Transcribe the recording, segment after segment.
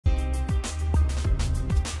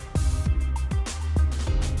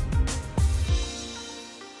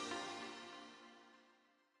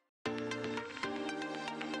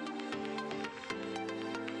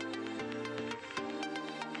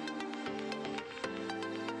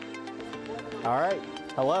All right.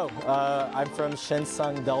 Hello. I'm from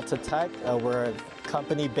Shinsung Delta Tech. We're a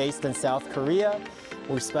company based in South Korea.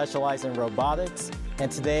 We specialize in robotics.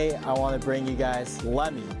 And today I want to bring you guys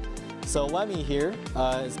Lemmy. So Lemmy here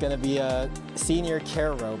is going to be a senior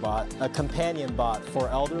care robot, a companion bot for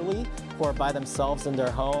elderly who are by themselves in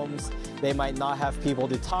their homes. They might not have people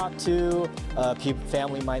to talk to.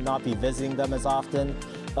 Family might not be visiting them as often.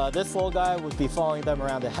 This little guy would be following them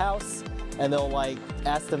around the house, and they'll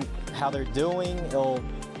ask them how they're doing. It'll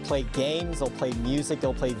play games, it'll play music,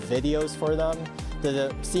 it'll play videos for them.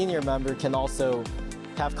 The senior member can also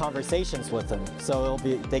have conversations with them. So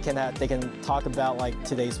they can talk about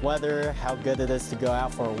today's weather, how good it is to go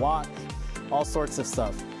out for a walk, all sorts of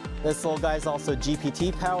stuff. This little guy is also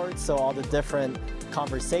GPT powered, so all the different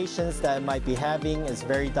conversations that it might be having is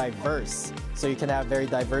very diverse. So you can have very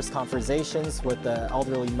diverse conversations with the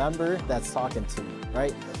elderly member that's talking to you,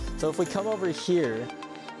 right? So if we come over here,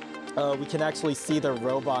 we can actually see the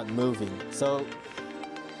robot moving. So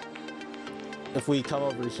if we come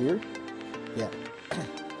over here, yeah.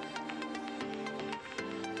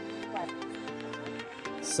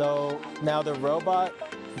 So now the robot,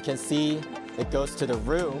 you can see it goes to the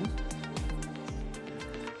room.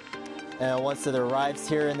 And once it arrives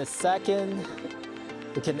here in a second,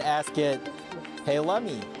 we can ask it, "Hey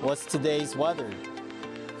Lemmy, what's today's weather?"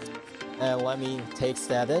 And Lemmy takes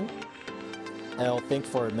that in, and it'll think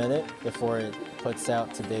for a minute before it puts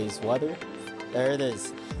out today's weather. There it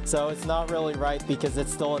is. So it's not really right because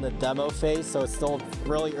it's still in the demo phase, so it's still a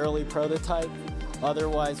really early prototype.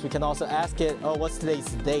 Otherwise, we can also ask it, "Oh, what's today's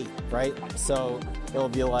date?" Right? So it'll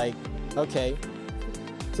be like, "Okay,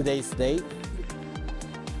 today's date,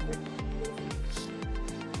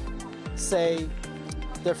 say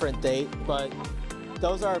different date," but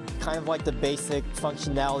those are kind of like the basic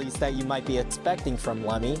functionalities that you might be expecting from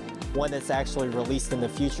Lemmy when it's actually released in the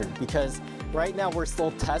future. Because right now we're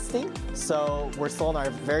still testing, so we're still in our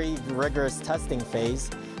very rigorous testing phase,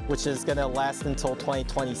 which is going to last until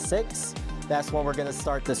 2026. That's when we're going to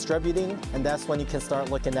start distributing, and that's when you can start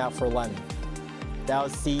looking out for Lemmy. That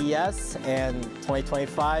was CES, and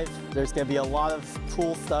 2025, there's going to be a lot of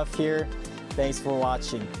cool stuff here. Thanks for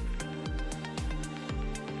watching.